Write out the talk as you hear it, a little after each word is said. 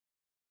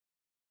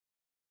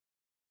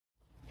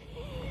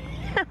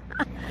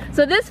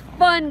So this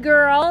fun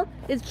girl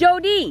is Jo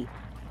Dee.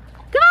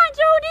 Come on,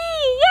 Jo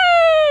Dee!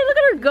 Yay! Look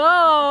at her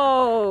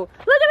go!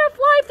 Look at her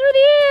fly through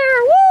the air!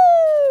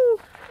 Woo!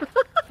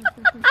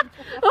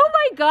 Oh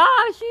my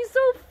gosh, she's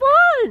so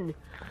fun!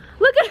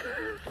 Look at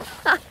her!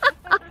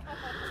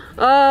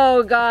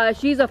 Oh gosh,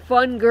 she's a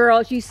fun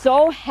girl. She's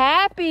so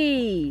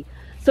happy.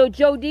 So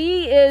Jo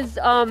Dee is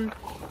a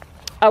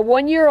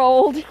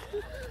 1-year-old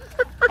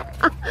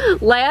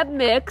lab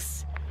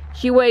mix.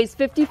 She weighs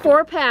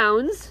 54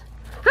 pounds.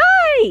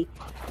 Hi!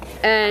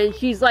 And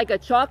she's like a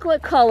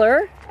chocolate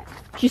color.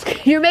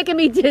 You're making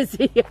me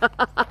dizzy.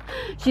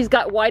 She's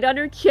got white on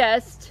her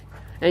chest,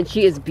 and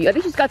she is beautiful. I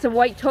think she's got some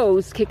white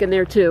toes kicking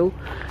there too.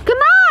 Come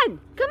on,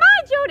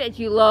 Jo Dee. And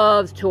she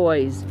loves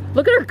toys.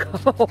 Look at her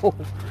go.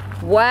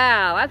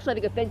 Wow, actually I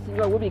think a fencing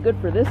yard would be good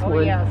for this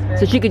one. Yeah,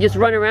 so she could just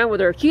run around with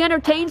her. She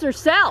entertains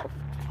herself.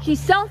 She's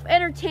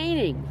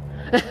self-entertaining.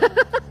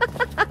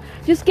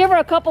 Just give her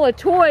a couple of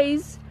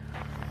toys,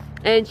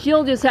 and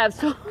she'll just have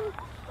so...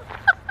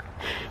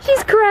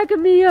 She's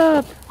cracking me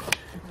up.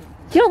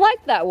 She don't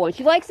like that one.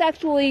 She likes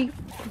actually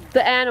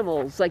the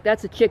animals. Like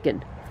that's a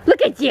chicken.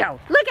 Look at you.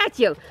 Look at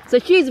you. So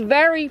she's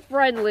very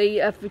friendly.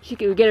 If she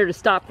can get her to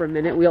stop for a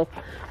minute,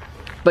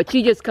 but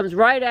she just comes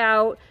right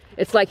out.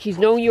 It's like she's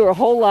known you her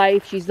whole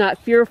life. She's not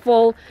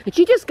fearful. And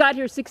she just got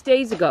here 6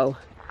 days ago.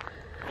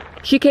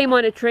 She came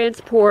on a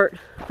transport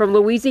from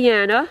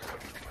Louisiana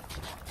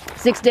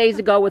 6 days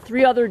ago with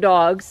 3 other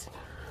dogs.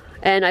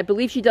 And I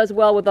believe she does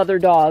well with other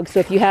dogs. So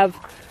if you have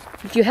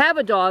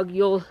a dog,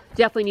 you'll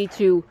definitely need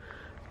to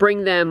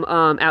bring them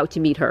out to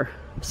meet her.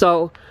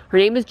 So her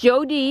name is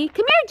Jo Dee.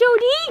 Come here, Jo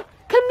Dee.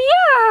 Come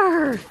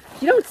here.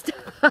 You don't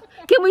stop.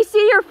 Can we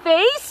see your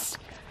face?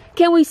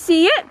 Can we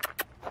see it?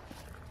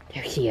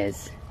 There she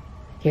is.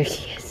 Here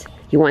she is.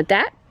 You want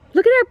that?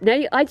 Look at her.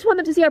 Now I just want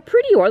them to see how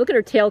pretty you are. Look at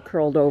her tail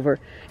curled over.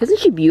 Isn't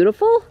she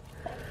beautiful?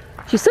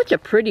 She's such a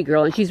pretty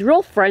girl, and she's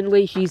real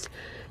friendly.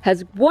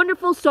 Has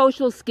wonderful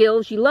social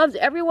skills. She loves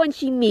everyone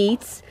she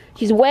meets.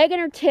 She's wagging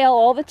her tail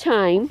all the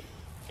time.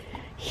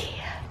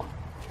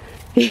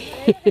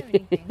 Yeah.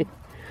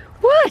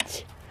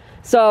 What?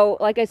 So,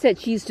 like I said,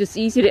 she's just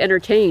easy to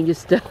entertain.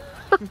 Just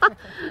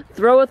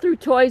throw her through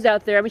toys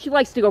out there. I mean, she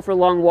likes to go for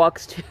long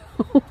walks too.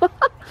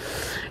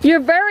 You're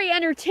very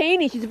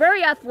entertaining. She's a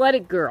very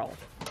athletic girl.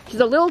 She's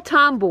a little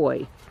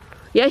tomboy.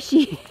 Yes,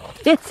 she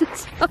is.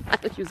 I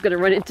thought she was going to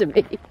run into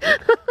me.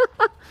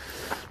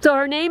 So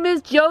her name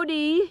is Jo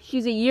Dee.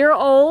 She's a year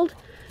old.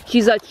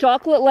 She's a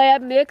chocolate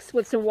lab mix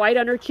with some white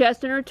on her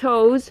chest and her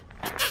toes.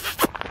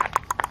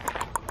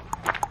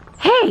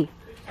 Hey,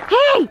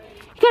 you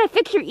gotta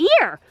fix your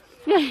ear.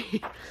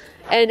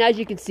 And as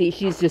you can see,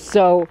 she's just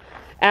so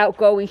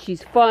outgoing.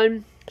 She's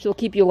fun. She'll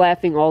keep you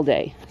laughing all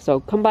day.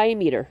 So come by and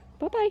meet her.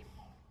 Bye-bye.